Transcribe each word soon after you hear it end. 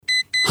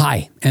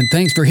Hi, and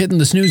thanks for hitting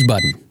the snooze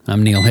button.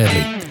 I'm Neil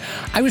Headley.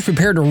 I was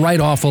prepared to write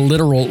off a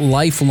literal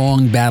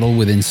lifelong battle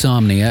with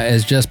insomnia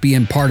as just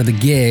being part of the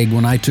gig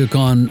when I took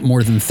on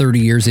more than 30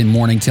 years in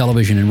morning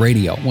television and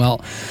radio. Well,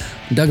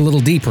 I dug a little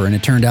deeper and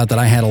it turned out that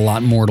I had a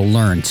lot more to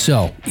learn.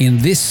 So, in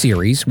this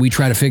series, we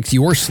try to fix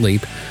your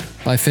sleep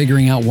by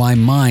figuring out why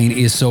mine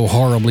is so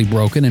horribly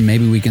broken, and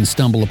maybe we can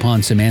stumble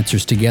upon some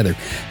answers together.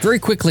 Very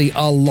quickly,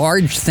 a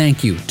large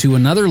thank you to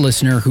another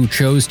listener who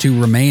chose to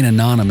remain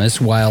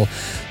anonymous while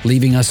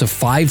leaving us a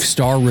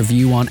 5-star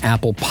review on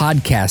Apple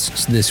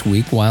Podcasts this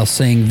week while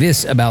saying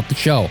this about the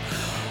show.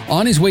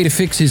 On his way to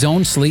fix his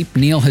own sleep,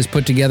 Neil has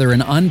put together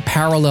an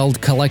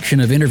unparalleled collection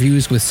of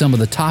interviews with some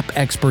of the top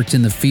experts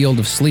in the field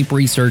of sleep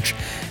research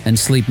and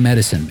sleep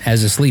medicine.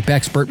 As a sleep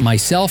expert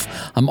myself,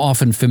 I'm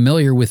often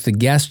familiar with the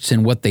guests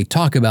and what they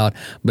talk about,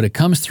 but it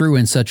comes through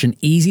in such an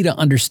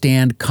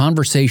easy-to-understand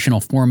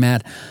conversational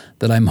format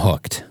that I'm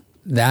hooked.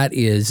 That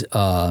is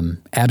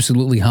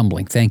absolutely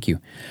humbling. Thank you.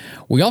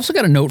 We also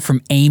got a note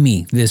from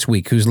Amy this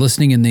week, who's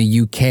listening in the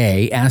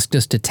UK, asked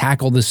us to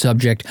tackle the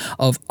subject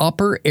of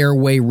upper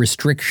airway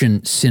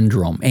restriction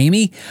syndrome.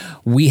 Amy,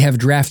 we have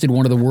drafted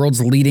one of the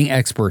world's leading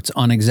experts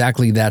on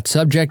exactly that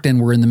subject, and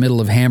we're in the middle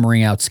of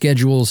hammering out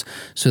schedules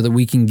so that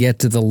we can get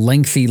to the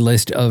lengthy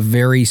list of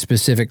very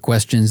specific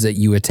questions that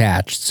you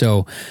attached.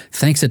 So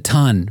thanks a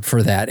ton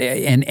for that.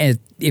 And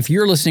if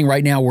you're listening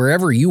right now,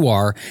 wherever you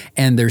are,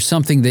 and there's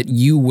something that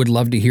you would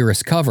love to hear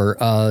us cover,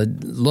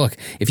 look,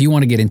 if you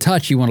want to get in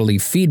touch, you want to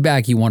leave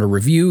feedback, you want to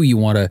review, you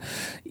want to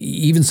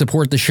even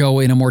support the show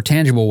in a more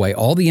tangible way,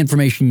 all the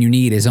information you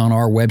need is on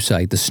our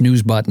website,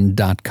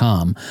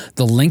 thesnoozebutton.com.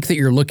 The link that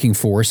you're looking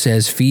for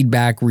says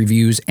feedback,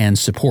 reviews, and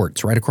support.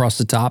 It's right across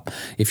the top.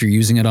 If you're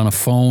using it on a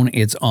phone,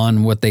 it's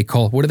on what do they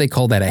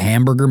call that, a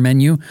hamburger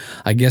menu?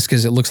 I guess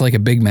because it looks like a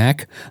Big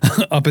Mac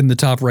up in the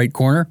top right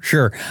corner.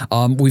 Sure.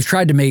 We've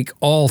tried to make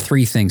all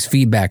three things,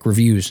 feedback,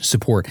 reviews,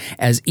 support,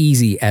 as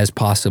easy as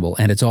possible,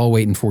 and it's all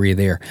waiting for you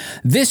there.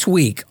 This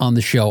week on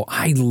the show,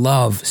 I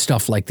love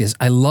stuff like this.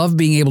 I love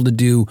being able to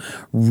do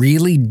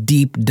really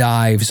deep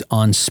dives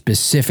on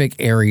specific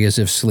areas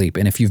of sleep.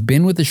 And if you've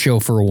been with the show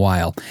for a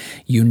while,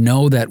 you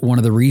know that one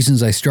of the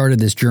reasons I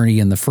started this journey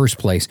in the first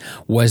place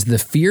was the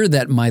fear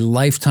that my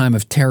lifetime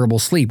of terrible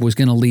sleep was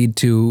going to lead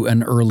to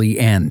an early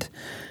end,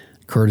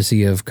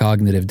 courtesy of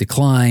cognitive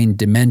decline,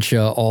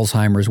 dementia,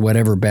 Alzheimer's,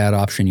 whatever bad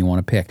option you want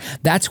to pick.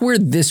 That's where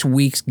this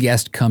week's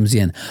guest comes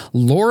in.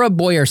 Laura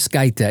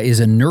Bojarskaitė is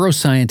a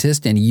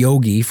neuroscientist and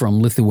yogi from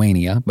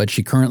Lithuania, but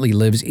she currently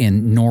lives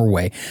in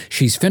Norway.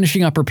 She's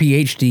finishing up her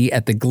PhD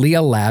at the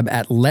Glia Lab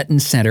at Letten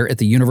Center at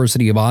the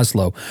University of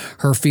Oslo.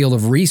 Her field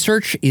of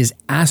research is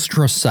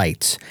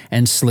astrocytes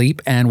and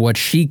sleep and what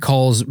she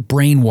calls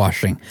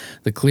brainwashing,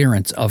 the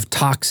clearance of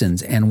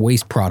toxins and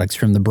waste products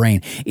from the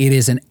brain. It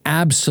is an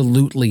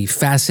absolutely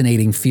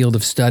fascinating field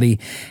of study,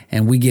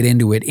 and we get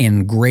into it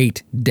in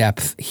great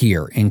depth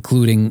here,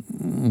 including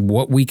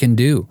what we can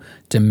do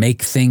to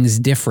make things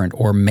different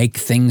or make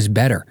things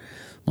better.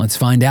 Let's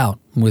find out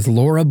with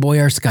Laura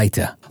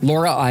Bojarskaitė.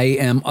 Laura, I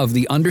am of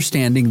the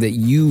understanding that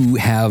you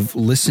have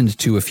listened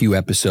to a few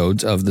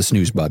episodes of The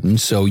Snooze Button,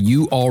 so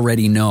you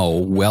already know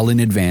well in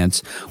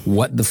advance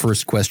what the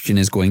first question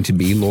is going to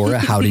be. Laura,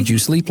 how did you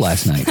sleep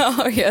last night?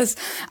 Oh, yes.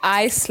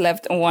 I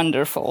slept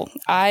wonderful.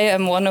 I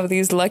am one of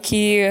these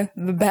lucky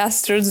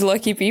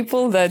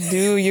people that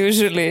do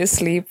usually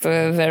sleep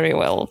very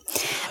well.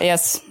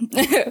 Yes.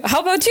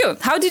 How about you?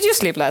 How did you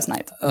sleep last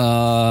night?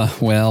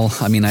 Well,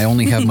 I mean, I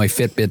only have my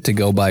Fitbit to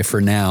go by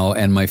for now,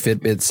 and my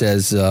Fitbit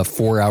says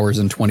 4 hours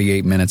and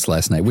 28 minutes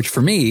last night, which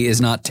for me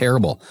is not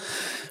terrible.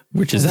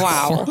 Which is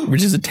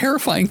a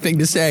terrifying thing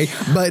to say,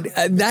 but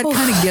that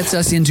kind of gets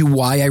us into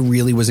why I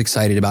really was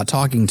excited about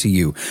talking to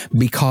you,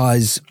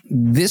 because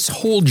this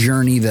whole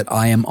journey that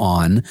I am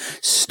on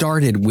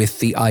started with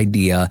the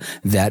idea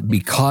that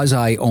because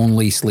I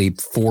only sleep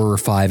 4 or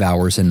 5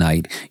 hours a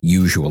night,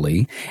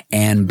 usually,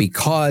 and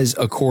because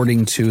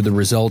according to the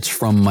results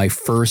from my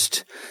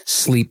first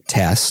sleep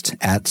test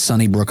at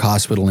Sunnybrook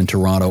Hospital in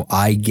Toronto,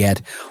 I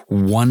get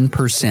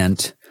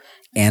 1%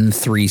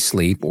 N3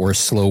 sleep or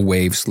slow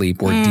wave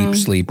sleep or deep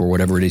sleep or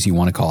whatever it is you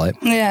want to call it.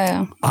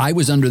 Yeah. I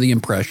was under the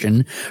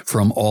impression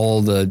from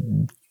all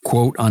the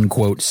quote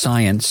unquote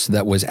science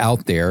that was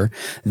out there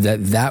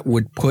that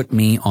would put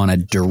me on a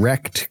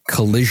direct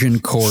collision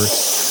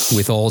course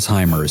with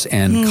Alzheimer's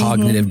and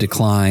cognitive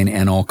decline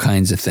and all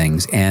kinds of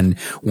things. And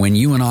when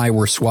you and I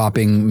were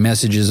swapping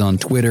messages on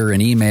Twitter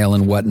and email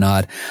and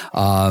whatnot,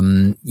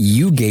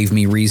 you gave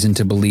me reason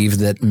to believe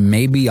that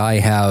maybe I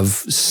have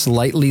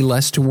slightly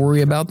less to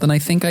worry about than I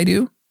think I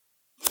do.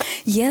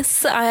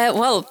 Yes.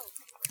 Well,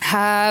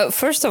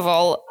 First of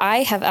all,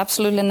 I have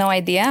absolutely no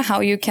idea how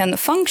you can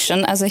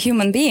function as a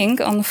human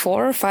being on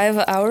 4 or 5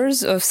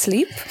 hours of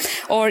sleep,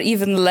 or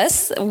even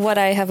less, what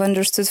I have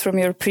understood from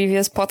your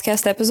previous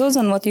podcast episodes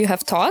and what you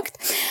have talked.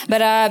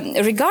 But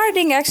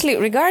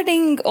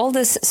regarding all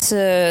this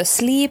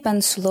sleep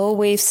and slow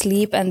wave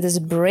sleep and this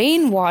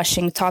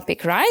brainwashing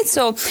topic, right?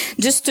 So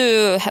just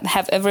to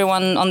have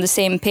everyone on the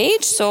same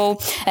page. So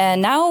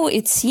now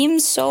it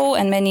seems so,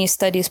 and many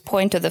studies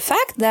point to the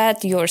fact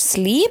that your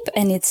sleep,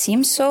 and it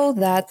seems so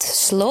that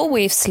slow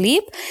wave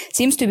sleep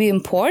seems to be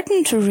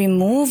important to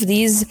remove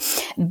these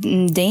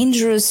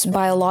dangerous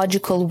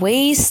biological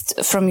waste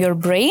from your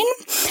brain,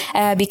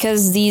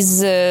 because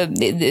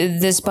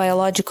this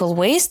biological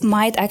waste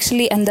might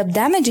actually end up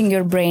damaging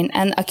your brain,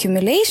 and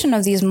accumulation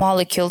of these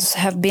molecules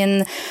have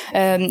been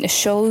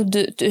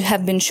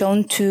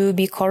shown to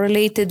be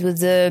correlated with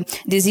the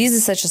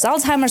diseases such as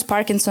Alzheimer's,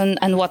 Parkinson,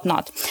 and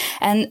whatnot.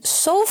 And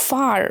so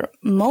far,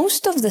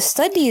 most of the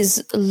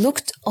studies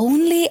looked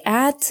only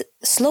at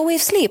slow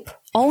wave sleep,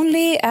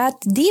 only at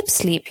deep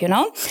sleep,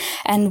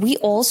 And we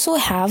also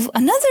have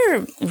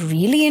another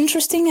really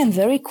interesting and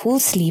very cool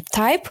sleep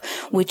type,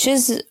 which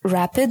is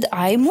rapid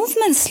eye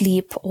movement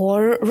sleep,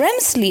 or REM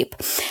sleep.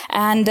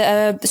 And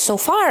so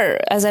far,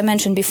 as I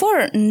mentioned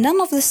before,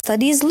 none of the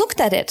studies looked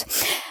at it.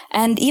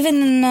 And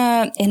even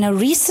in a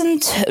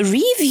recent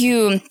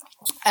review,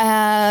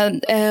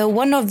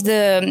 one of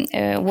the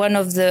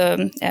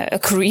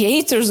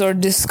creators or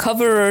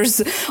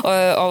discoverers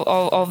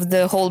of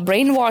the whole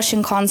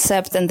brainwashing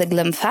concept and the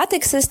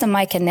glymphatic system,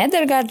 Mike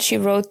Nedergaard, she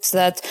wrote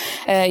that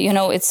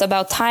it's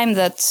about time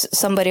that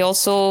somebody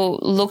also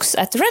looks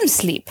at REM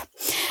sleep.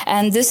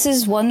 And this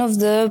is one of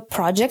the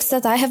projects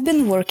that I have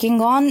been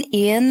working on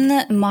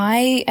in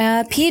my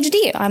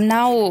PhD. I'm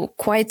now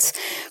quite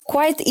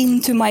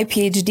into my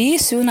PhD.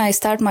 Soon I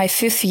start my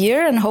 5th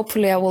year, and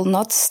hopefully I will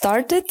not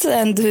start it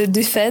and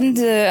defend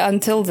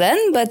until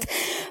then. But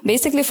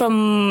basically,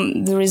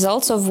 from the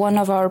results of one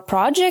of our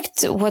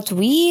projects, what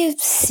we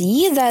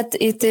see that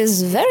it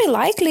is very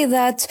likely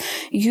that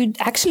you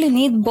actually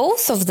need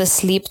both of the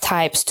sleep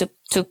types to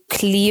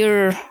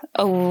clear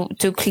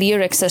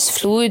excess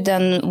fluid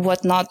and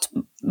whatnot,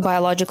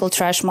 biological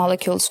trash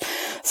molecules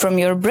from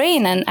your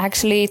brain. And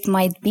actually, it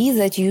might be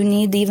that you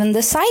need even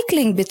the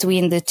cycling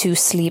between the two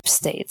sleep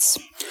states.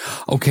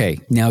 Okay.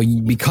 Now,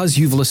 because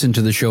you've listened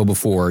to the show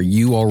before,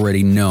 you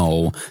already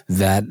know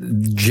that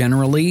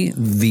generally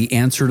the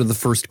answer to the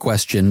first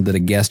question that a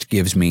guest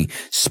gives me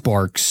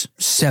sparks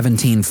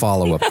 17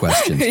 follow-up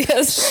questions.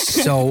 Yes.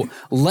 So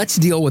let's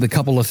deal with a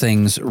couple of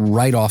things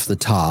right off the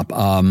top.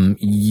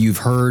 You've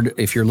heard,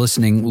 if you're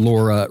listening,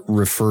 Laura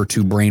refer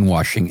to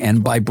brainwashing.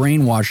 And by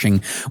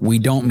brainwashing, we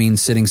don't mean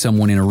sitting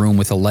someone in a room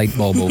with a light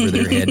bulb over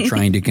their head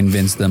trying to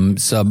convince them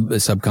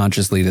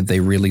subconsciously that they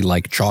really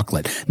like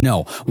chocolate.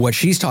 No, what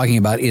she's talking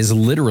about is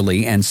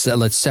literally, and so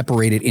let's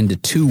separate it into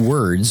two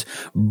words,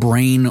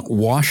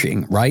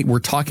 brainwashing, right? We're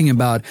talking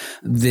about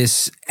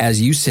this,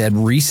 as you said,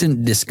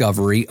 recent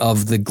discovery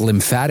of the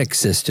glymphatic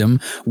system,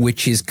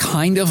 which is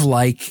kind of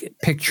like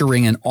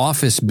picturing an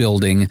office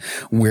building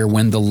where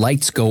when the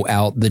lights go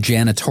out, the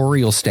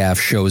janitorial staff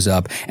shows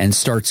up and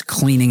starts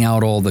cleaning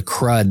out all the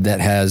crud that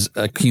has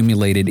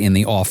accumulated in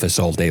the office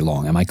all day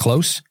long. Am I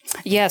close?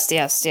 Yes.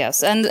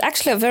 And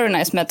actually a very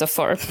nice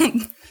metaphor.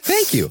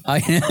 Thank you.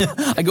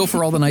 I go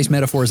for all the nice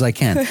metaphors I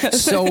can.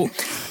 So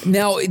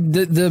now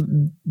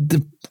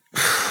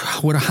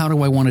how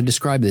do I want to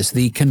describe this?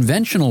 The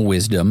conventional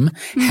wisdom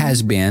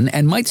has been,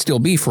 and might still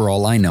be for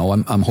all I know,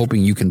 I'm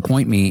hoping you can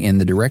point me in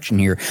the direction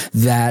here,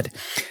 that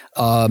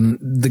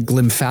the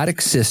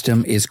glymphatic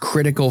system is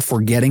critical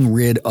for getting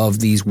rid of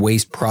these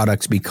waste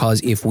products,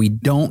 because if we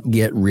don't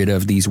get rid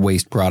of these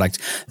waste products,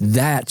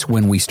 that's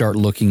when we start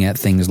looking at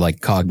things like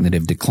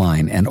cognitive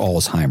decline and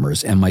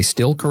Alzheimer's. Am I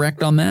still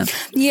correct on that?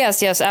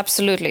 Yes,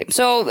 absolutely.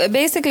 So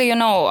basically,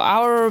 all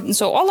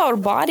our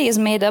body is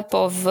made up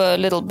of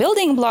little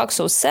building blocks,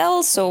 so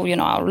cells. So,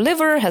 our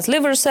liver has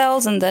liver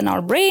cells, and then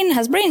our brain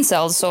has brain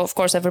cells. So, of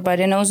course,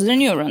 everybody knows the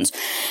neurons.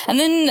 And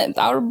then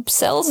our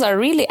cells are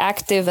really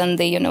active, and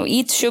they,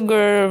 eat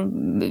sugar,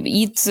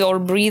 eat or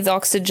breathe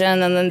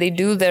oxygen, and then they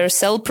do their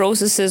cell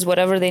processes,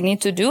 whatever they need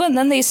to do. And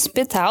then they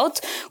spit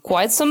out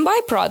quite some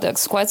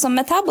byproducts, quite some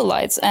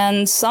metabolites.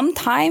 And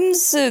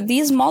sometimes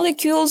these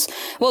molecules,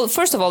 well,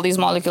 first of all, these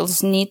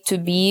molecules need to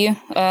be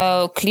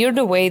cleared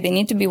away. They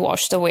need to be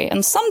washed away.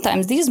 And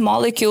sometimes these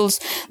molecules,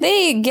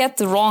 they get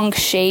the wrong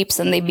shapes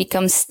and they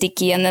become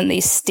sticky, and then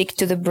they stick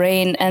to the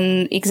brain.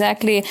 And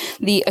exactly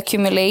the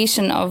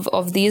accumulation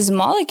of these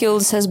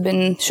molecules has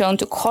been shown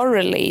to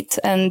correlate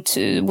and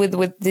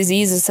with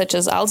diseases such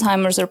as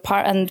Alzheimer's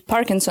and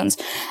Parkinson's.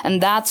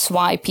 And that's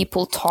why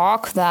people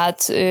talk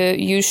that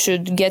you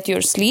should get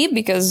your sleep,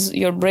 because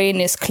your brain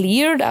is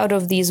cleared out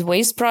of these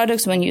waste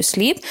products when you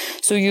sleep.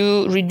 So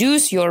you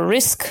reduce your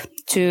risk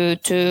to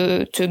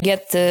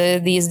get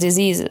these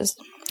diseases.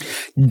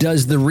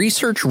 Does the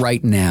research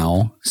right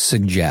now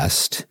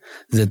suggest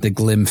that the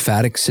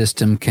glymphatic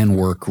system can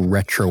work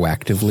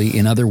retroactively?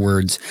 In other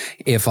words,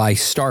 if I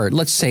start,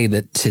 let's say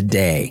that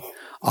today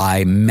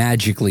I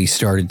magically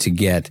started to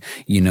get,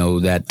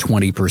 that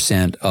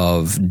 20%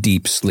 of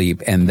deep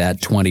sleep and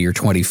that 20 or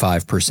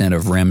 25%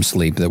 of REM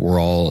sleep that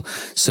we're all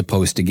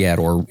supposed to get,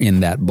 or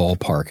in that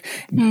ballpark.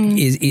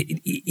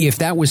 If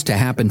that was to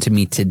happen to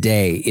me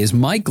today, is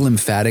my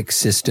glymphatic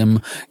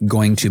system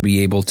going to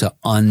be able to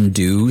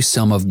undo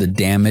some of the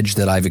damage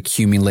that I've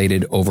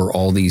accumulated over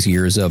all these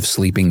years of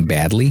sleeping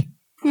badly?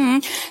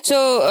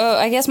 So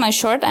I guess my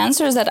short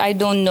answer is that I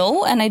don't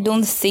know, and I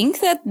don't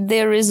think that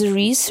there is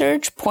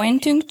research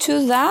pointing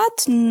to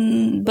that.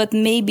 But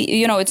maybe,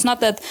 it's not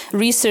that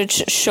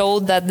research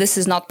showed that this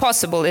is not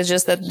possible. It's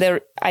just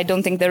that I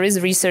don't think there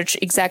is research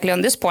exactly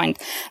on this point.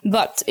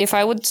 But if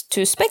I would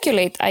to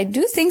speculate, I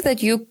do think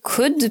that you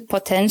could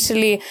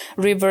potentially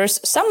reverse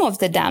some of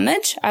the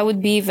damage. I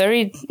would be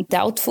very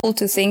doubtful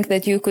to think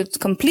that you could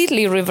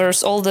completely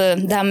reverse all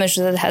the damage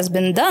that has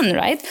been done,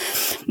 right?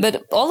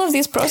 But all of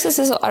these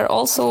processes are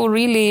also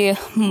really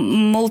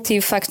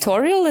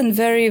multifactorial and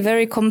very,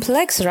 very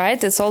complex,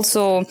 right? It's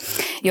also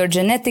your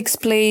genetics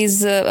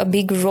plays a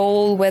big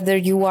role, whether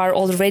you are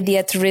already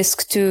at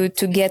risk to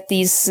get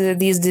these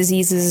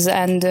diseases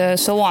and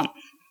so on.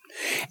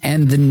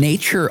 And the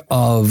nature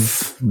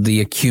of the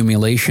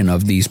accumulation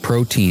of these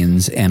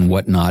proteins and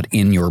whatnot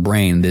in your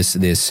brain,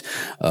 this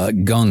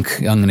gunk,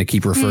 I'm going to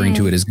keep referring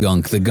to it as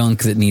gunk, the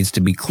gunk that needs to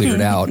be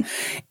cleared out.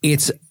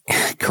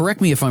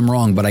 Correct me if I'm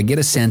wrong, but I get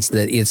a sense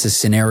that it's a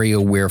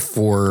scenario where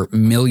for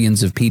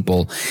millions of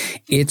people,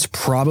 it's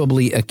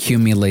probably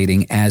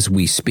accumulating as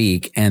we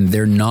speak, and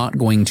they're not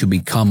going to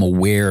become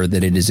aware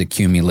that it is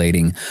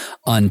accumulating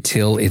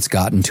until it's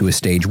gotten to a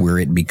stage where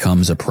it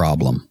becomes a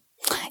problem.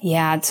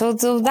 Yeah, so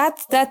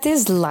that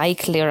is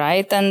likely,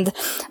 right? And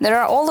there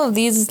are all of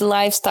these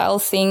lifestyle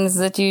things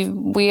that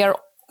we are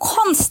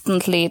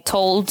constantly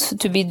told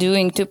to be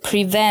doing to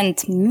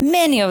prevent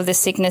many of the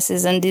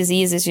sicknesses and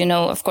diseases,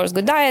 of course,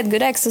 good diet,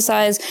 good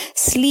exercise,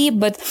 sleep.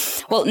 But,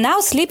 now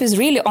sleep is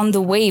really on the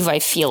wave, I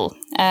feel,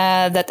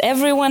 that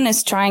everyone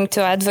is trying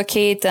to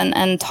advocate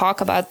and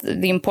talk about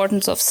the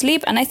importance of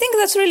sleep. And I think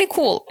that's really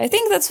cool. I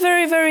think that's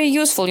very, very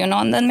useful,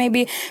 and then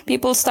maybe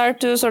people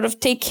start to sort of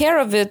take care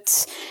of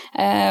it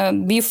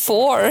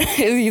before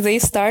they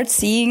start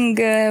seeing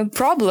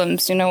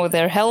problems, with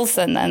their health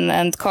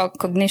and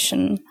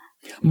cognition.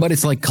 But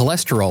it's like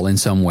cholesterol in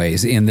some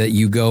ways, in that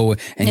you go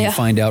and you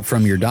find out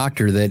from your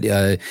doctor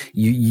that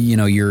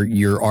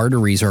your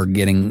arteries are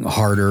getting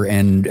harder,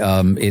 and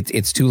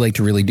it's too late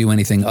to really do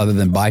anything other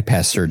than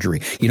bypass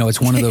surgery. It's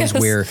one of those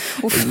where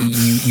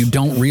you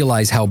don't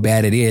realize how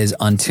bad it is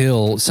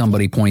until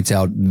somebody points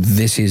out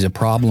this is a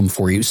problem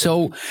for you.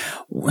 So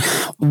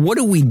what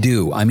do we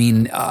do? I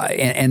mean,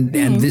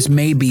 and this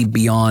may be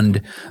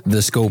beyond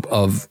the scope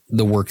of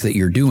the work that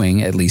you're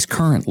doing, at least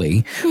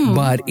currently.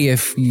 But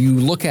if you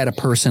look at a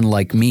person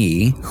like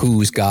me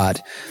who's got,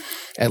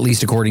 at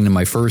least according to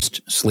my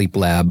first sleep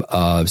lab,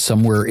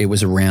 somewhere it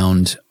was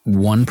around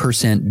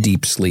 1%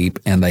 deep sleep.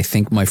 And I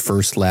think my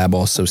first lab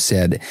also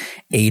said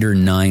 8 or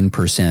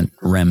 9%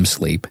 REM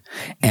sleep.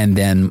 And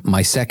then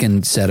my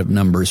second set of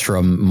numbers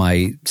from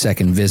my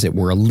second visit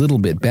were a little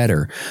bit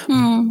better.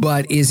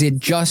 But is it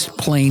just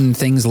plain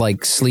things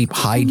like sleep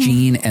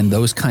hygiene and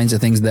those kinds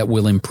of things that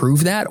will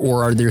improve that?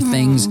 Or are there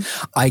things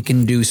I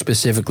can do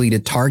specifically to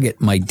target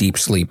my deep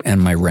sleep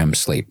and my REM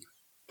sleep?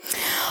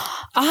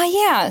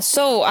 Yeah.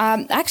 So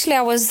actually,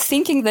 I was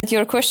thinking that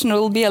your question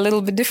will be a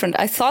little bit different.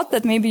 I thought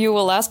that maybe you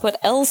will ask what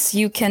else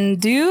you can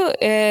do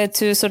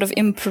to sort of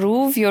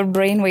improve your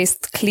brain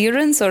waste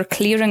clearance or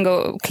clearing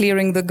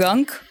the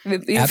gunk,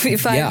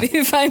 if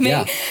I may.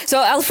 Yeah. So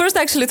I'll first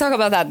actually talk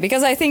about that,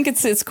 because I think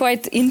it's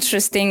quite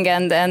interesting.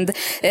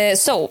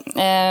 So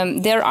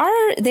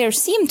there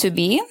seem to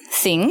be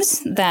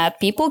things that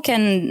people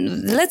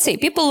can, let's say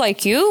people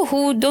like you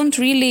who don't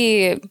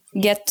really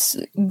get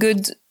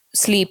good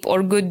sleep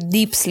or good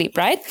deep sleep,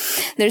 right?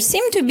 There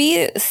seem to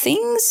be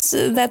things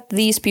that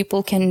these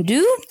people can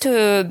do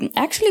to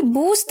actually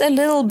boost a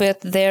little bit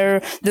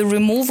the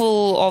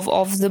removal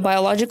of the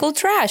biological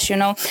trash,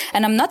 And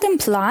I'm not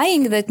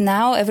implying that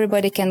now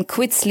everybody can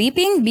quit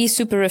sleeping, be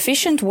super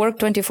efficient, work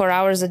 24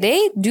 hours a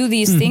day, do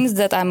these things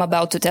that I'm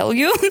about to tell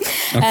you,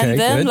 and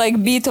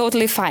then be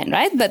totally fine,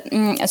 right? But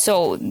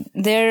so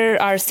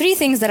there are 3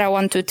 things that I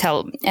want to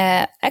tell: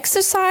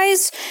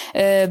 exercise,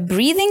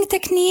 breathing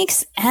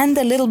techniques, and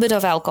a little bit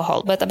of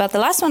alcohol. But about the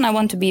last one, I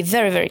want to be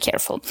very, very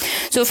careful.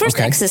 So first,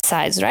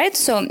 exercise, right?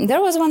 So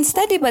there was one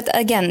study, but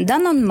again,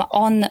 done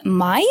on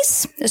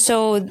mice.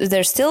 So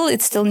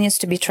it still needs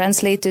to be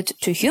translated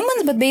to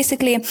humans. But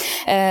basically,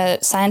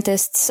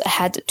 scientists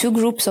had 2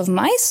 groups of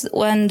mice,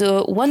 and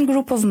one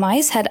group of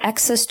mice had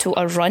access to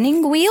a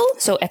running wheel,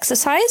 so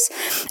exercise,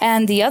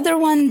 and the other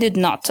one did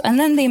not. And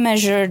then they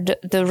measured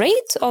the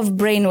rate of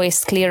brain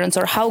waste clearance,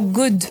 or how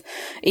good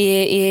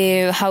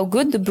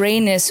the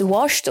brain is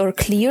washed or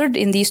cleared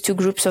in these these two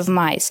groups of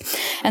mice.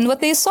 And what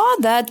they saw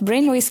that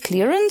brainwaves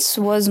clearance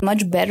was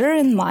much better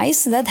in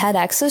mice that had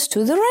access to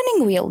the running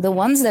wheel. The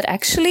ones that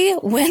actually,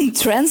 when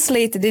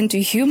translated into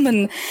human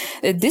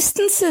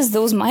distances,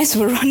 those mice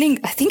were running,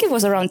 I think it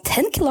was around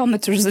 10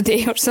 kilometers a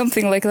day or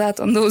something like that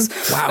on those.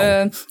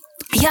 Wow.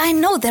 Yeah, I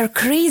know. They're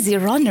crazy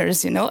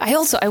runners,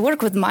 I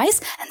work with mice,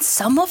 and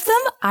some of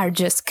them are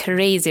just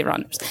crazy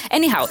runners.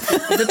 Anyhow,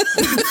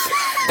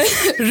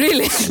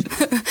 really,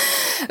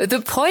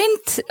 the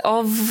point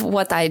of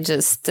what I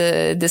just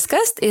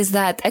discussed is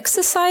that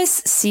exercise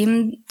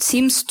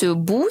seems to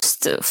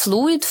boost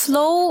fluid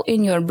flow in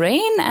your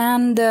brain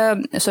and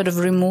sort of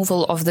removal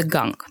of the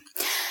gunk.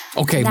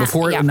 Okay,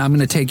 I'm going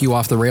to take you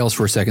off the rails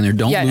for a second there.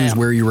 Don't lose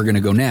where you were going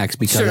to go next,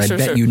 because I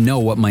bet you know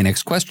what my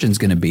next question is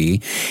going to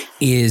be.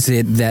 Is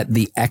it that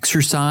the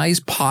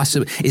exercise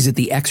is it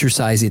the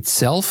exercise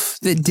itself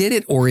that did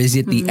it, or is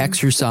it the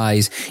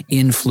exercise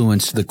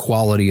influenced the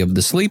quality of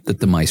the sleep that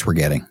the mice were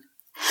getting?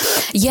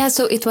 Yeah,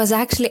 so it was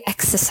actually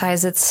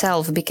exercise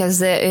itself, because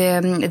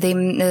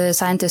the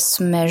scientists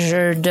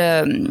measured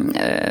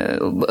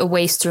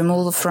waste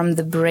removal from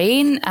the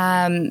brain.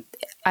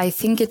 I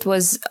think it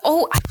was,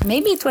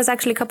 maybe it was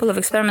actually a couple of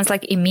experiments,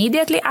 like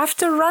immediately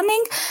after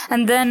running,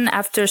 and then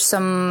after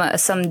some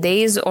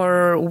days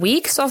or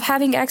weeks of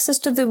having access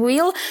to the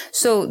wheel.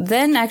 So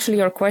then actually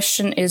your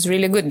question is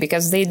really good,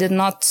 because they did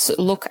not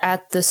look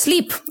at the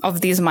sleep of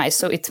these mice.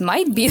 So it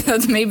might be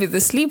that maybe the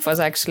sleep was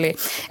actually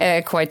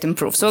quite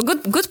improved. So a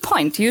good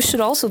point. You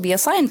should also be a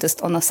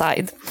scientist on the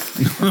side.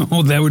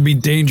 Oh, that would be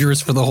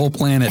dangerous for the whole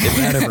planet if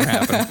that ever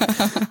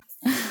happened.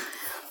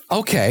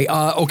 Okay.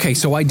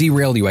 So I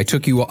derailed you. I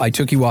took you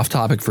off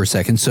topic for a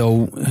second.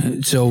 So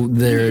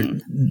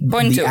the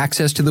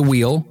access to the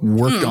wheel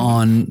worked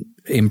on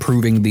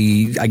improving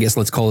I guess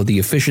let's call it the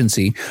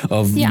efficiency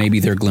of maybe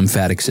their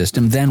glymphatic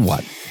system. Then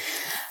what?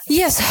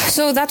 Yes,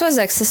 so that was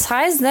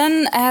exercise.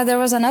 Then there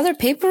was another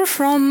paper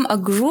from a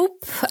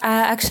group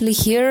actually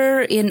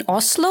here in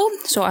Oslo.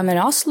 So I'm in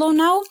Oslo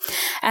now.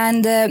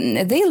 And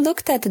they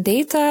looked at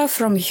data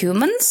from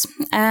humans.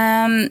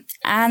 And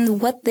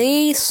what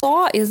they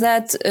saw is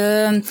that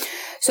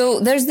so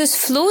there's this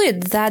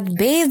fluid that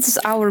bathes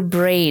our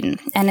brain,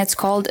 and it's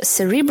called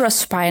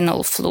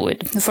cerebrospinal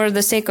fluid. For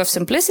the sake of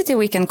simplicity,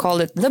 we can call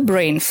it the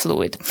brain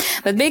fluid.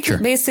 But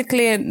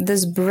basically,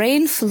 this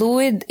brain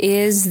fluid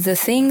is the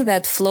thing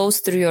that flows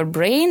through your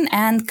brain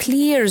and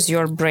clears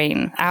your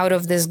brain out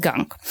of this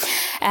gunk.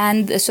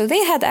 And so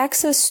they had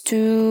access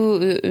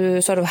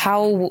to sort of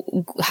how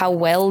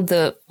well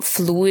the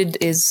fluid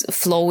is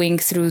flowing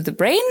through the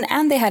brain,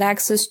 and they had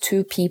access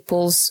to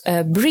people's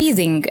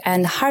breathing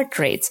and heart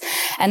rates.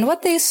 And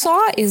what they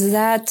saw is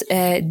that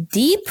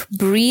deep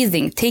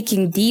breathing,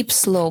 taking deep,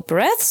 slow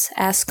breaths,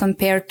 as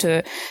compared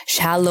to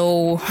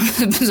shallow,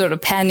 sort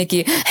of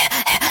panicky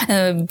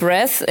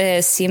breath,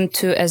 seemed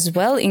to as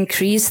well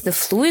increase the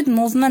fluid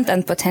movement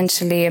and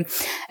potentially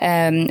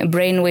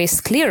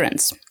brainwaves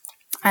clearance.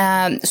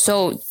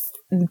 So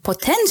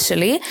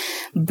potentially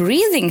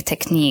breathing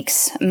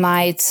techniques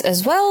might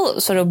as well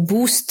sort of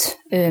boost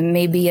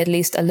maybe at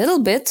least a little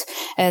bit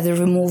the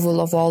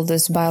removal of all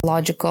this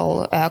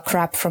biological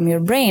crap from your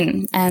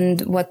brain.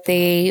 And what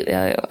they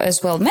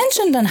as well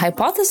mentioned and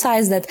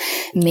hypothesized that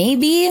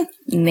maybe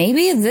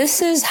this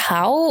is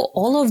how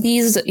all of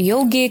these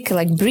yogic,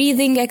 like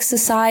breathing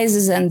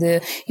exercises and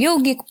the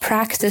yogic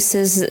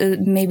practices,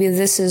 maybe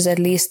this is at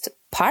least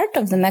part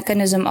of the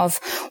mechanism of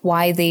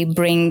why they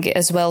bring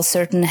as well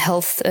certain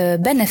health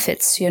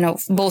benefits,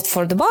 both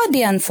for the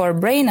body and for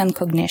brain and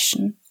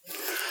cognition.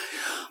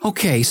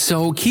 Okay,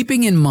 so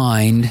keeping in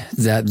mind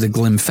that the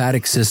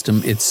glymphatic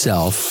system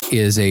itself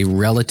is a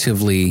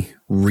relatively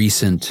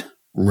recent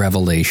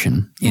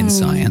revelation in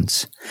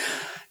science,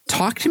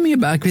 talk to me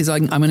about, because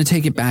I'm going to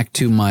take it back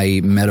to my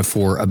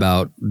metaphor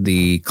about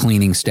the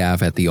cleaning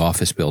staff at the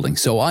office building.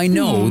 So I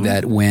know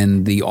that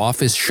when the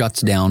office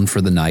shuts down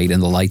for the night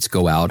and the lights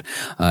go out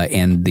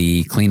and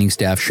the cleaning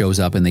staff shows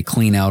up and they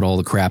clean out all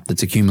the crap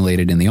that's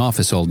accumulated in the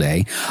office all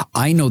day,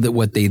 I know that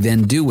what they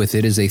then do with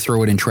it is they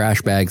throw it in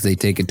trash bags, they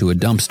take it to a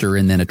dumpster,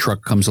 and then a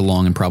truck comes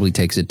along and probably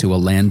takes it to a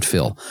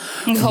landfill.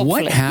 Hopefully.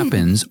 What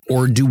happens,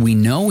 or do we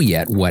know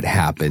yet what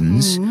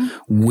happens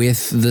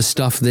with the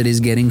stuff that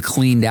is getting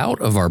cleaned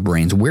out of our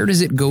brains? Where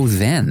does it go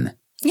then?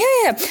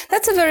 Yeah,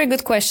 that's a very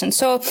good question.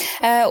 So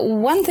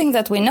one thing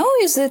that we know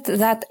is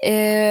that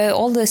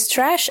all this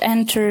trash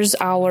enters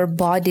our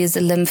body's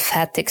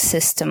lymphatic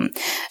system.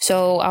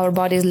 So our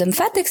body's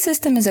lymphatic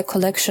system is a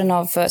collection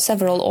of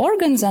several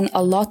organs and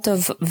a lot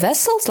of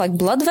vessels, like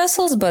blood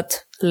vessels,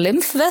 but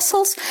lymph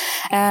vessels,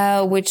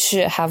 which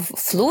have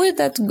fluid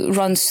that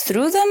runs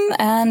through them.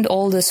 And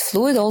all this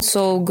fluid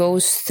also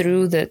goes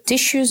through the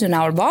tissues in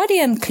our body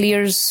and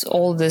clears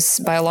all this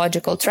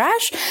biological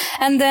trash.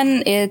 And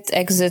then it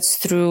exits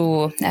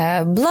through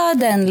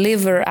blood and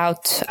liver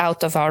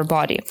out of our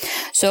body.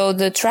 So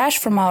the trash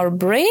from our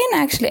brain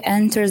actually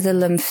enters the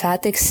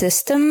lymphatic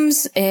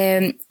systems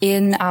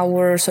in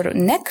our sort of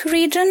neck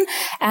region,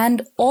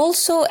 and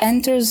also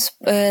enters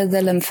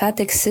the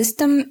lymphatic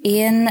system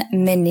in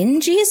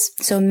meninges meninges.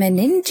 So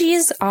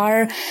meninges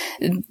are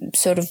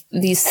sort of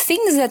these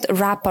things that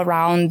wrap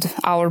around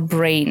our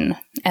brain,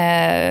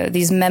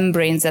 these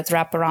membranes that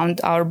wrap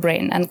around our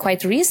brain. And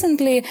quite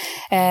recently,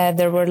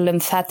 there were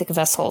lymphatic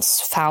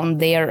vessels found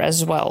there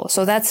as well.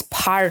 So that's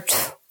part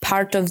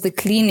of the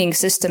cleaning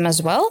system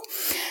as well.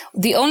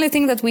 The only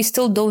thing that we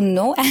still don't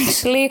know,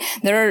 actually,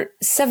 there are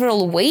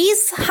several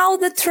ways how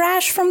the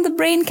trash from the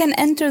brain can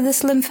enter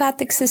this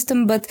lymphatic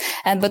system, but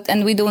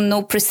we don't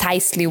know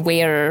precisely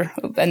where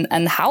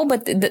and how,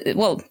 but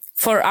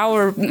for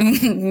our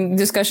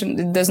discussion,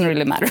 it doesn't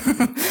really matter.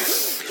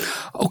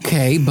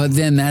 Okay, but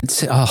then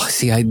that's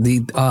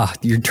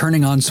you're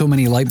turning on so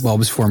many light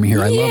bulbs for me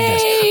here. I love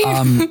this.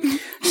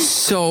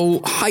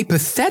 So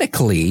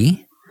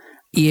hypothetically,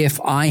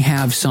 if I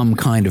have some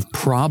kind of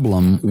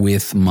problem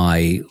with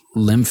my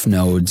lymph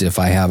nodes, if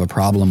I have a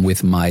problem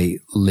with my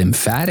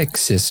lymphatic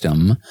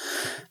system,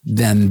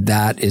 then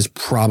that is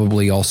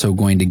probably also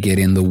going to get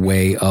in the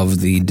way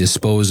of the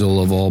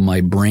disposal of all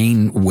my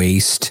brain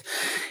waste,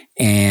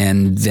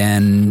 and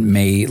then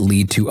may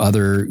lead to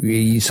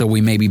so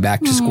we may be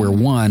back to square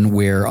one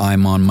where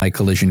I'm on my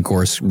collision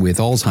course with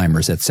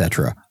Alzheimer's,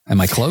 etc.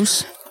 Am I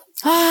close?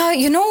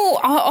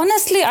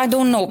 Honestly, I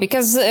don't know,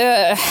 because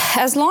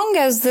as long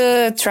as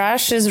the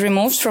trash is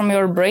removed from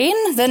your brain,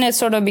 then it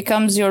sort of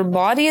becomes your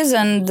body's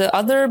and the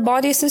other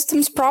body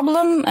system's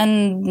problem,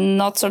 and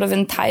not sort of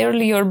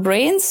entirely your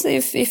brain's,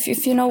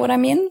 if you know what I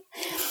mean.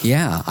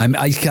 Yeah,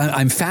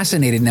 I'm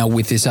fascinated now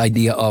with this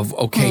idea of,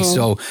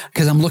 so,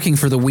 because I'm looking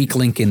for the weak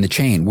link in the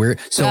chain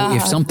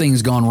if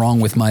something's gone wrong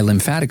with my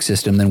lymphatic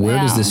system, then where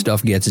does this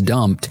stuff gets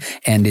dumped,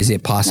 and is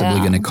it possibly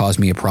going to cause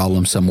me a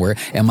problem somewhere?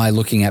 Am I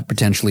looking at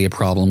potentially a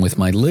problem with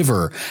my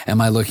liver?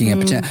 Am I looking at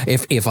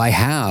if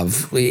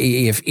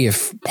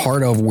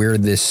part of where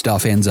this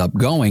stuff ends up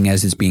going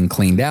as it's being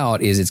cleaned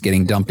out is it's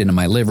getting dumped into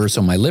my liver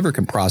so my liver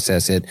can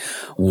process it?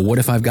 Well, what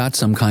if I've got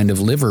some kind of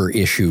liver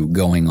issue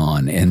going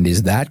on, and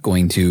is that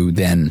going to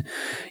then,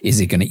 is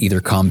it going to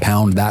either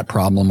compound that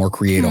problem or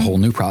create a whole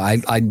new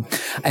problem?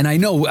 I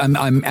know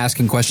I'm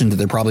asking questions that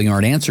there probably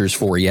aren't answers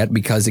for yet,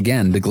 because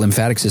again, the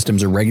lymphatic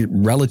system's a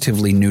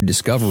relatively new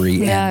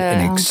discovery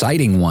and an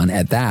exciting one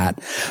at that.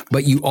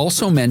 But you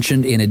also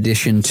mentioned, in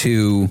addition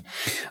to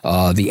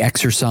the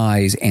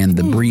exercise and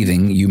the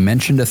breathing, you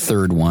mentioned a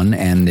third one,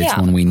 and it's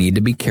one we need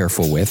to be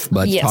careful with.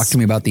 But talk to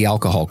me about the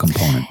alcohol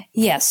component.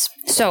 Yes.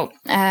 So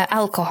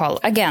alcohol,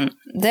 again,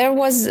 there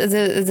was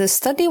the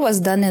study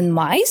was done in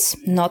mice,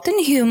 not in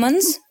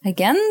humans.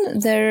 Again,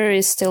 there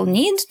is still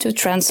need to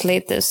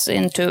translate this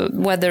into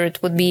whether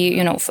it would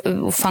be,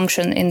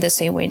 function in the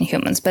same way in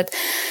humans.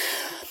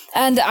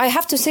 And I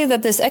have to say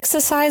that this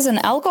exercise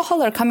and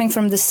alcohol are coming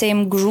from the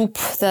same group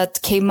that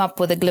came up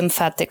with the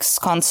glymphatics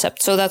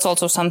concept. So that's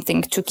also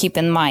something to keep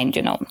in mind,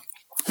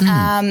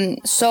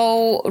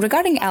 So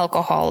regarding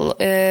alcohol,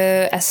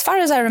 as far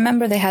as I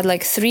remember, they had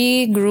like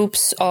 3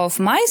 groups of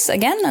mice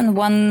again, and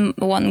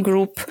one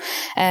group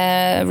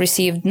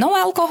received no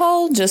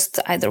alcohol, just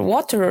either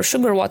water or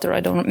sugar water.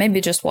 I don't know, maybe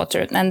just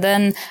water. And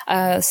then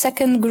a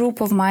second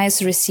group of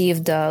mice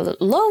received a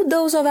low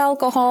dose of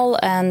alcohol,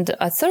 and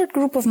a third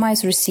group of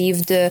mice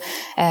received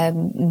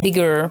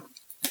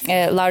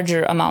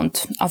larger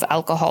amount of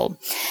alcohol.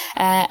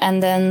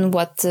 And then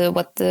what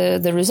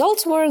the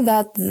results were,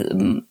 that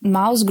the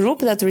mouse group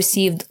that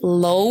received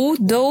low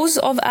dose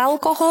of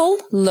alcohol,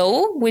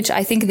 which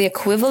I think the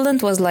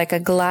equivalent was like a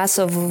glass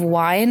of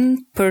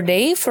wine per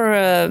day for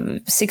a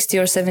 60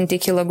 or 70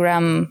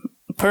 kilogram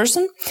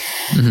person,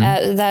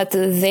 that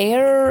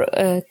their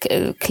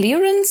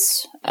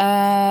clearance,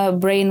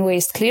 brain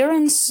waste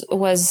clearance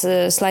was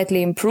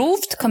slightly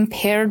improved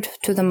compared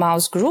to the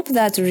mouse group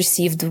that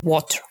received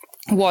water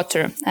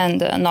and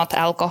not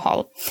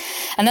alcohol.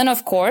 And then,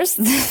 of course,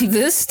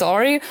 this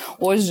story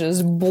was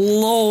just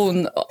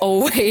blown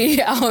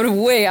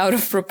way out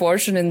of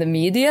proportion in the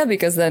media,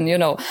 because then,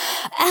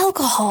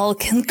 alcohol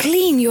can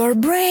clean your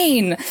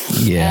brain.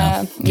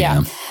 Yeah.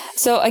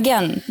 So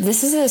again,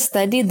 this is a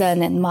study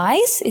done in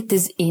mice. It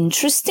is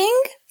interesting.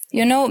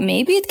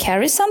 Maybe it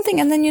carries something.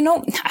 And then,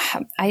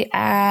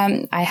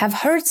 I have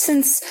heard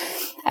since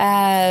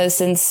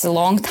a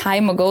long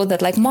time ago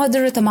that like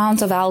moderate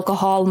amounts of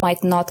alcohol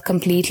might not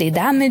completely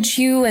damage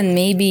you and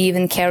maybe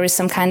even carry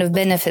some kind of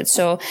benefit.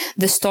 So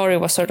the story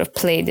was sort of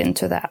played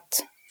into that.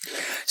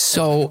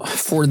 So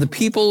for the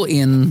people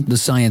in the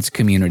science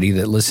community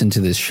that listen to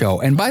this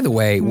show, and by the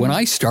way, when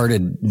I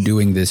started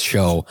doing this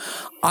show,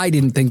 I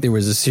didn't think there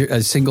was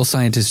a single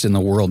scientist in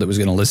the world that was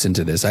going to listen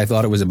to this. I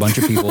thought it was a bunch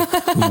of people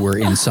who were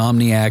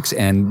insomniacs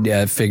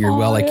and figured,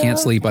 I can't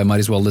sleep. I might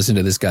as well listen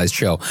to this guy's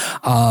show.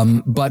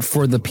 But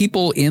for the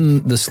people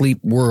in the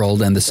sleep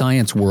world and the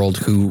science world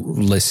who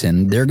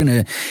listen, they're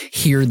going to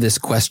hear this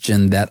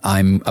question that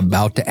I'm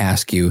about to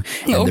ask you.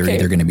 And they're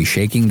either going to be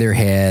shaking their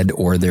head,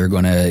 or they're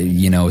going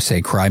to,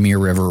 say, cry me a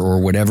river, or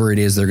whatever it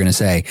is they're going to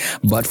say.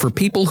 But for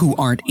people who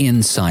aren't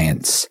in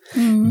science,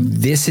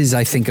 this is,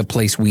 I think, a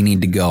place we need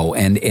to go.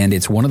 And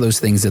it's one of those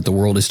things that the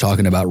world is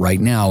talking about right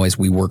now as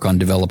we work on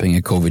developing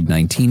a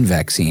COVID-19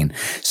 vaccine.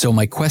 So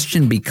my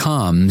question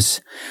becomes,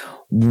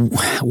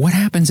 what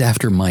happens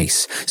after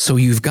mice? So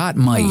you've got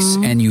mice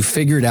and you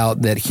figured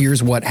out that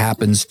here's what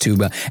happens to,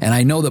 and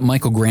I know that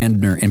Michael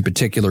Grandner in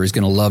particular is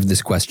going to love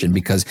this question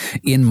because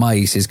in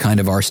mice is kind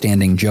of our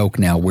standing joke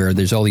now where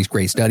there's all these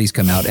great studies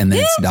come out and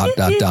then it's ...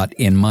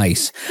 in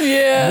mice.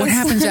 Yes. What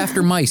happens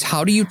after mice?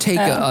 How do you take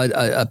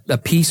a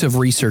piece of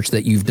research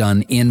that you've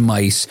done in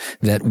mice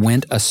that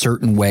went a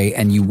certain way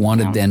and you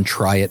want to then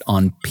try it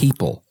on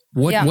people?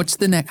 What's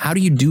the next? How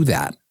do you do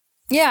that?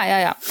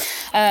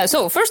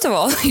 So first of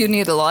all, you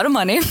need a lot of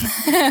money,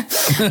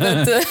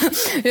 but,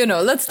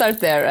 let's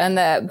start there.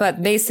 And,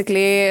 but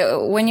basically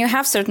when you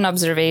have certain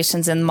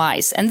observations in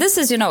mice, and this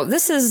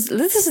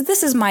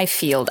is my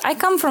field. I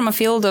come from a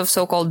field of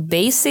so-called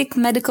basic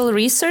medical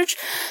research.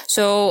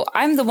 So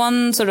I'm the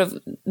one sort of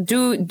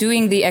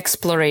doing the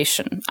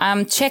exploration.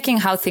 I'm checking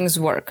how things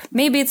work.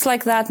 Maybe it's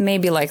like that,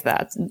 maybe like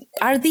that.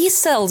 Are these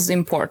cells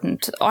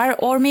important?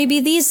 Or maybe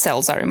these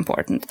cells are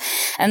important.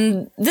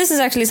 And this is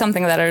actually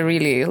something that I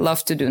really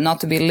love to do, not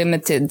to be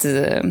limited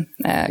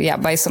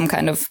by some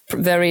kind of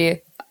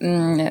very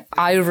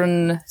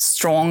iron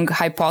strong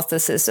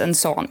hypothesis and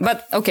so on.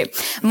 But okay,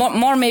 more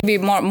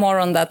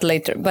on that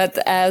later. But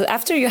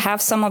after you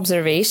have some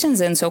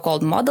observations in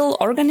so-called model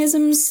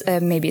organisms,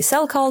 maybe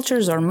cell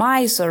cultures or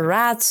mice or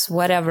rats,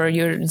 whatever,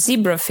 your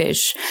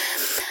zebrafish,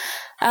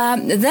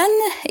 then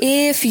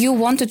if you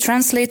want to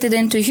translate it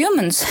into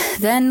humans,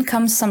 then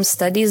comes some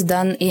studies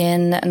done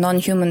in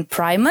non-human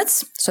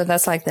primates. So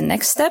that's like the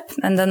next step.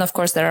 And then, of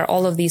course, there are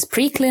all of these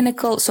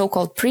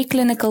so-called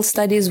preclinical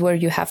studies where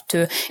you have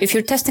to, if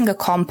you're testing a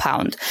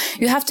compound,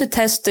 you have to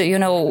test,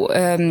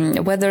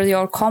 whether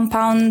your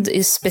compound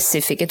is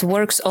specific. It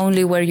works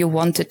only where you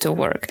want it to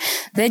work.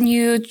 Then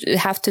you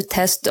have to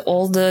test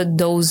all the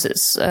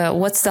doses.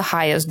 What's the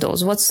highest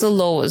dose? What's the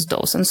lowest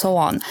dose? And so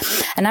on.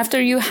 And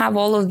after you have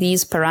all of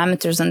these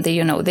parameters and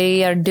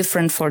they are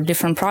different for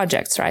different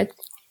projects, right?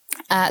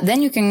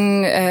 Then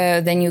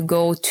you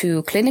go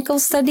to clinical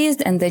studies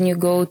and then you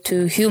go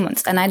to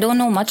humans. And I don't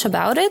know much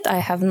about it. I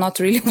have not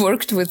really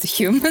worked with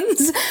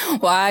humans.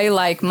 I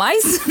like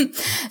mice.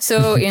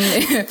 So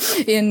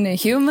in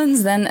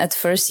humans, then at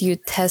first you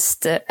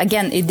test,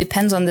 again, it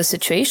depends on the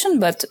situation,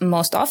 but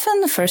most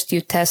often first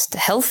you test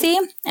healthy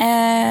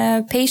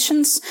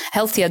patients,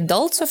 healthy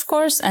adults, of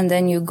course. And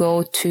then you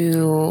go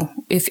to,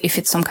 if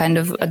it's some kind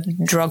of a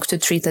drug to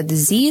treat a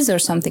disease or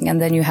something, and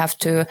then you have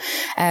to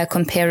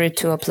compare it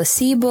to a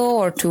placebo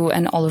or to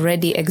an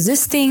already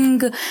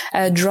existing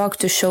drug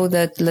to show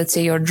that, let's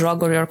say, your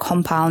drug or your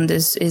compound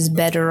is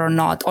better or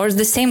not. Or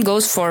the same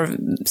goes for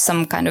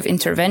some kind of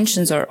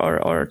interventions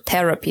or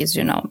therapies,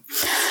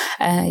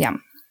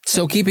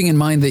 So keeping in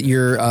mind that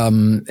you're,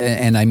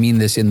 and I mean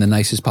this in the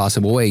nicest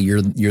possible way,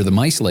 you're the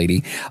mice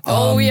lady.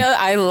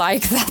 I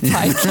like that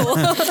title.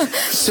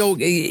 So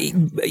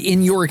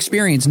in your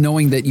experience,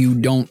 knowing that you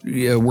don't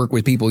work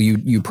with people,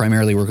 you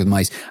primarily work with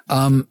mice,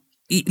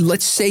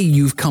 let's say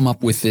you've come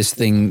up with this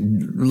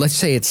thing. Let's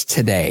say it's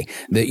today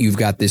that you've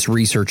got this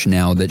research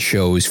now that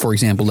shows, for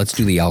example, let's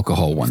do the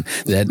alcohol one,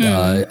 that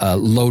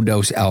low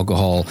dose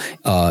alcohol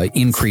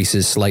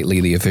increases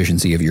slightly the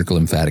efficiency of your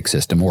lymphatic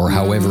system, or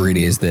however it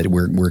is that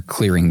we're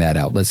clearing that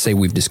out. Let's say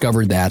we've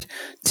discovered that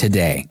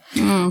today.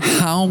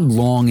 How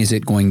long is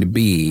it going to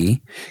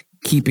be,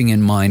 keeping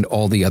in mind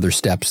all the other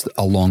steps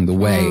along the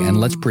way? And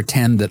let's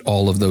pretend that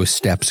all of those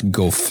steps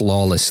go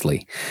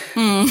flawlessly.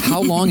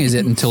 How long is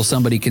it until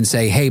somebody can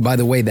say, hey, by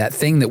the way, that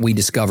thing that we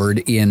discovered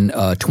in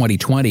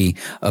 2020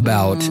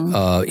 about,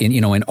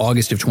 in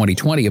August of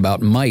 2020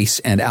 about mice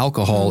and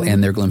alcohol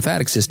and their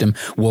lymphatic system,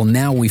 well,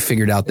 now we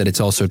figured out that it's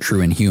also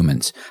true in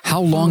humans. How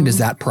long does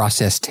that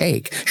process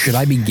take? Should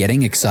I be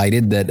getting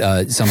excited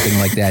that something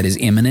like that is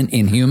imminent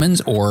in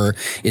humans, or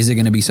is it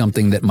going to be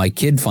something that my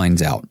kid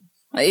finds out?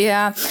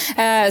 Yeah.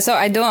 So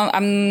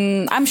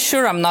I'm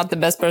sure I'm not the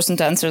best person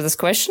to answer this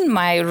question.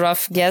 My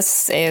rough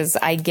guess is,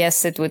 I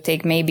guess it would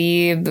take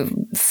maybe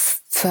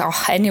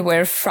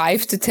anywhere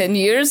 5 to 10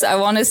 years, I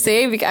want to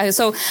say.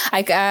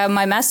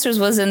 My master's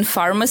was in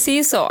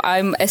pharmacy, so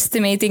I'm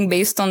estimating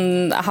based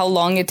on how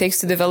long it takes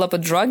to develop a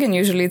drug, and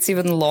usually it's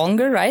even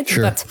longer, right?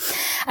 Sure. But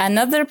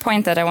another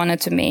point that I wanted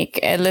to make,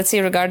 let's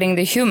say regarding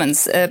the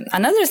humans,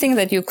 another thing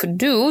that you could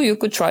do, you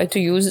could try to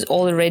use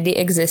already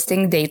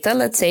existing data.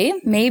 Let's say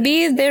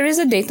maybe there is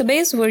a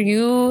database where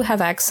you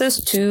have access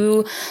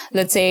to,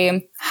 let's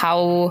say,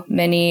 how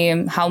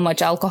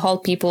much alcohol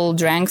people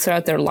drank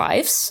throughout their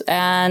lives.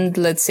 And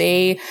let's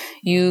say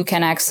you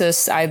can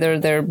access either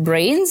their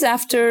brains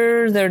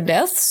after their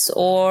deaths,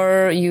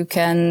 or you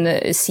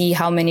can see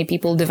how many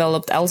people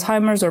developed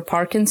Alzheimer's or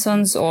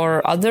Parkinson's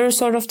or other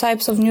sort of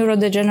types of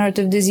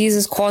neurodegenerative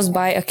diseases caused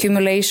by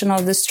accumulation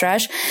of this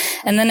trash.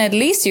 And then at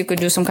least you could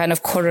do some kind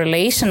of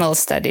correlational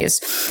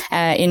studies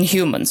in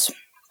humans.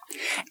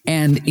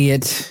 And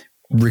it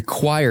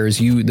requires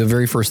you, the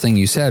very first thing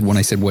you said when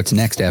I said what's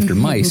next after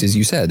mice is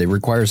you said it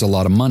requires a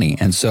lot of money.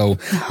 And so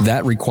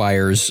that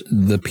requires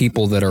the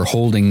people that are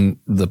holding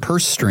the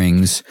purse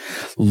strings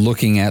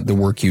looking at the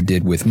work you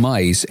did with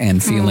mice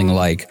and feeling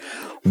like,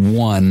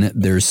 one,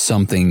 there's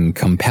something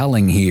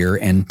compelling here,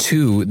 and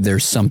two,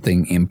 there's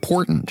something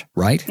important,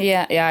 right?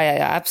 Yeah,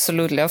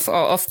 absolutely. Of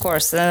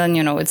course. And,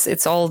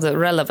 it's all the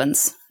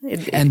relevance.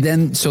 And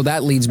then, so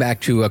that leads back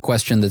to a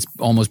question that's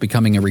almost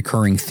becoming a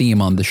recurring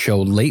theme on the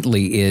show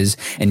lately is,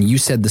 and you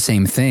said the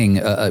same thing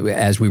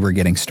as we were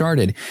getting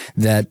started,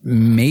 that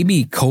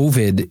maybe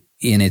COVID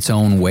in its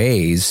own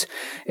ways,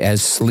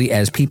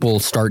 as people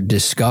start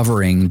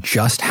discovering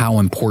just how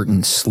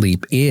important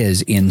sleep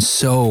is in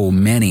so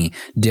many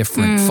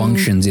different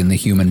functions in the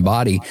human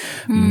body,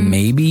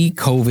 maybe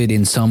COVID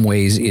in some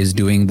ways is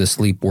doing the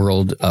sleep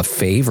world a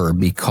favor,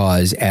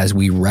 because as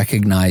we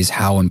recognize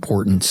how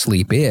important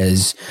sleep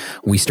is,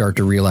 we start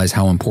to realize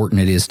how important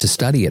it is to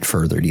study it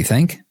further. Do you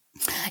think?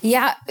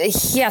 Yeah.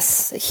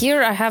 Yes.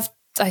 Here I have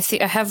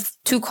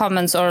two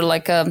comments, or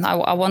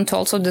I want to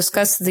also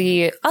discuss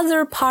the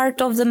other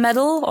part of the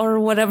medal, or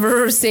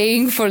whatever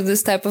saying for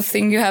this type of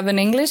thing you have in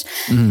English.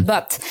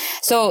 But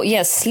so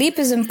yes, sleep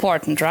is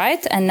important,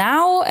 right? And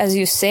now, as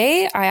you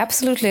say, I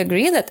absolutely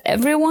agree that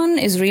everyone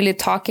is really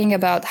talking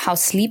about how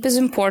sleep is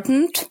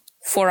important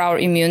for our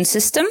immune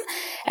system.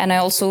 And I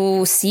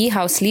also see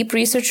how sleep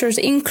researchers,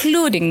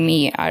 including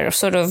me, are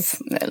sort of,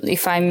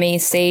 if I may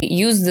say,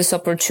 use this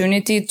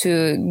opportunity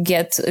to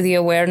get the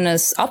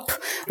awareness up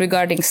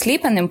regarding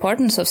sleep and the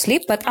importance of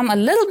sleep. But I'm a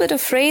little bit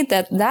afraid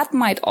that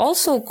might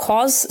also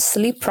cause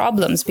sleep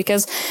problems,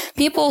 because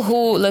people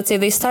who, let's say,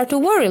 they start to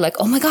worry, like,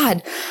 oh my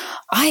God,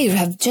 I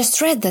have just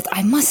read that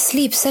I must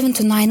sleep 7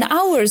 to 9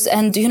 hours,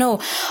 and,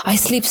 I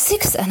sleep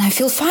 6 and I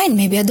feel fine.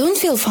 Maybe I don't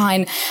feel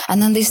fine.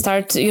 And then they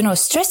start,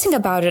 stressing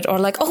about it, or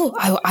like, oh,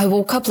 I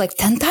woke up like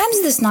 10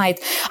 times this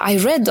night. I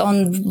read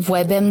on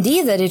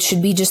WebMD that it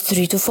should be just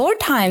 3 to 4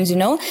 times,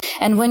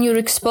 And when you're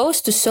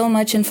exposed to so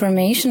much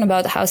information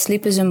about how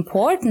sleep is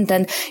important,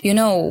 and,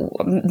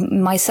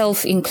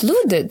 myself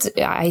included,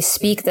 I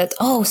speak that,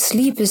 oh,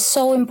 sleep is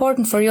so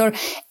important for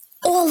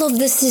all of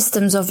the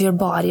systems of your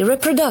body,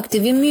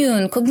 reproductive,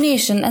 immune,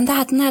 cognition, and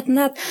that.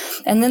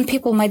 And then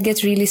people might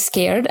get really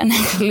scared and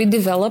actually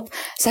develop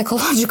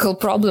psychological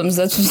problems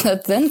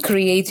that then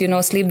create,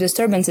 sleep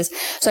disturbances.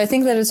 So I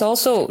think that it's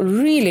also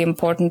really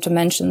important to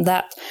mention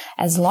that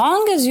as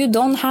long as you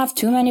don't have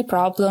too many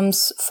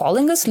problems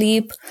falling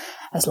asleep,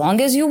 as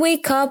long as you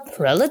wake up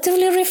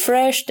relatively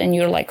refreshed and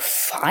you're like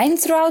fine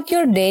throughout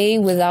your day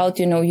without,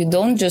 you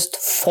don't just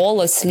fall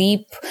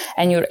asleep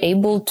and you're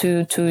able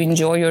to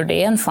enjoy your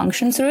day and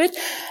function through it,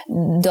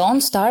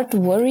 don't start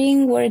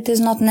worrying where it is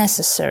not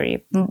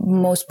necessary.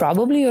 Most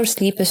probably your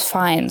sleep is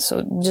fine.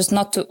 So just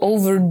not to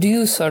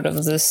overdo sort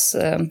of this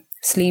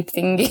sleep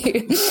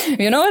thingy.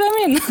 You know what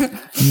I mean?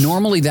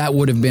 Normally that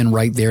would have been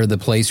right there, the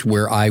place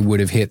where I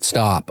would have hit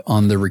stop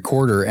on the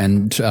recorder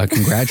and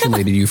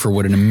congratulated you for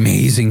what an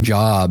amazing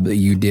job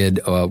you did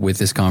with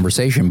this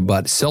conversation.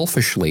 But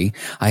selfishly,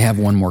 I have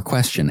one more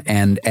question.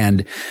 And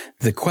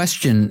the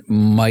question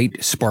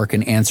might spark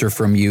an answer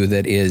from you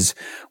that is,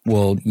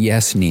 well,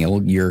 yes,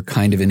 Neil, you're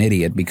kind of an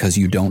idiot because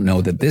you don't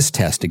know that this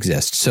test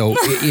exists. So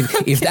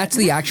if that's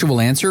the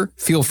actual answer,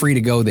 feel free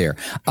to go there.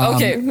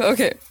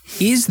 Okay.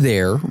 Is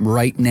there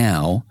right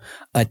now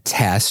a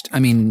test? I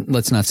mean,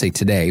 let's not say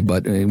today,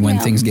 but when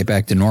things get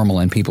back to normal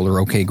and people are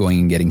okay going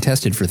and getting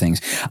tested for things,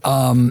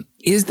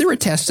 is there a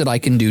test that I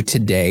can do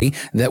today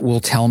that will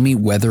tell me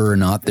whether or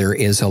not there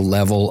is a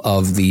level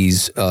of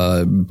these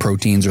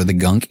proteins or the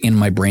gunk in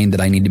my brain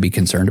that I need to be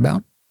concerned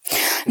about?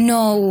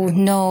 No,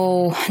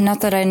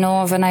 not that I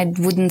know of, and I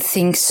wouldn't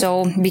think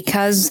so,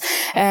 because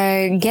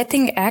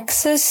getting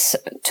access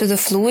to the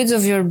fluids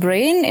of your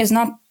brain is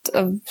not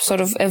a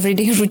sort of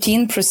everyday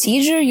routine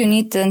procedure. You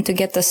need then to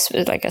get a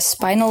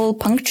spinal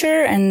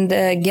puncture and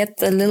get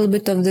a little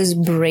bit of this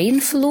brain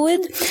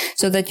fluid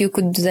so that you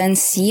could then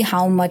see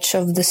how much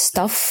of the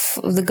stuff,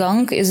 the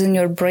gunk, is in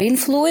your brain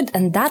fluid.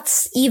 And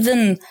that's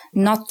even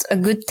not a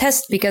good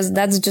test, because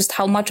that's just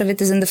how much of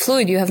it is in the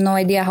fluid. You have no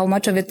idea how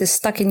much of it is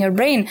stuck in your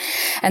brain.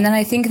 And then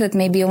I think that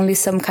maybe only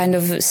some kind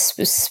of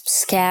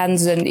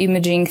scans and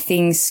imaging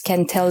things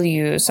can tell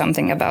you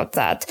something about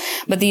that.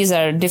 But these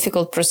are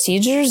difficult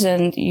procedures,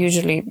 and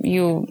usually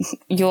you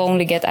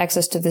only get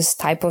access to this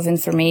type of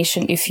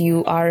information if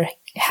you are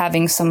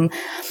having some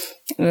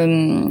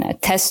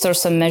test or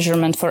some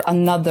measurement for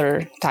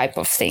another type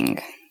of thing.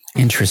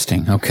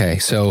 Interesting. Okay.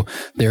 So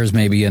there's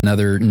maybe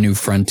another new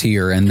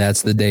frontier, and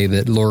that's the day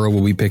that Laura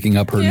will be picking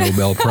up her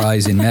Nobel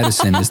Prize in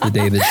medicine, is the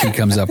day that she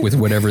comes up with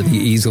whatever the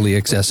easily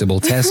accessible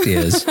test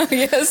is.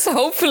 Yes,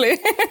 hopefully.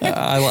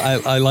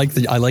 I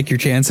like your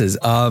chances.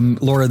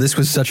 Laura, this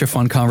was such a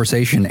fun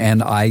conversation,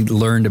 and I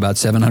learned about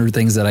 700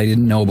 things that I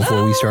didn't know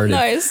before we started.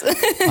 Nice.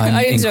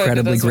 I'm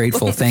incredibly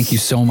grateful. Thank you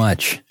so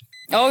much.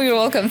 Oh, you're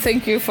welcome.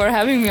 Thank you for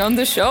having me on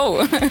the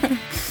show.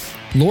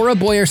 Laura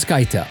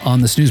Boyarskaite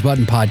on the Snooze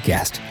Button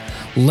podcast.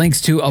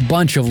 Links to a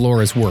bunch of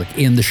Laura's work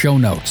in the show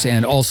notes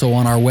and also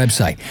on our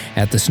website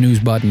at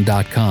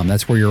thesnoozebutton.com.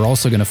 That's where you're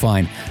also going to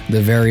find the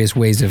various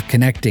ways of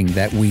connecting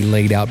that we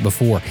laid out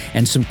before,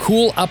 and some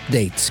cool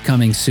updates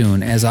coming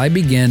soon as I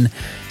begin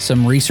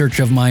some research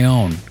of my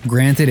own.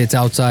 Granted, it's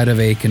outside of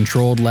a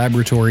controlled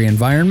laboratory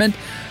environment,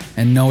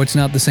 And no, it's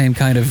not the same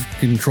kind of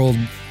controlled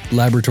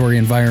laboratory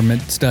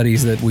environment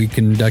studies that we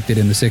conducted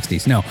in the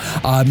 60s. No,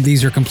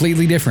 these are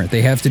completely different.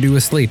 They have to do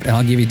with sleep, and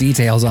I'll give you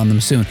details on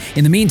them soon.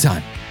 In the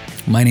meantime,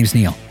 my name's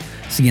Neil.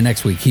 See you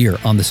next week here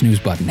on the Snooze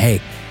Button.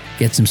 Hey,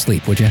 get some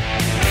sleep, would you?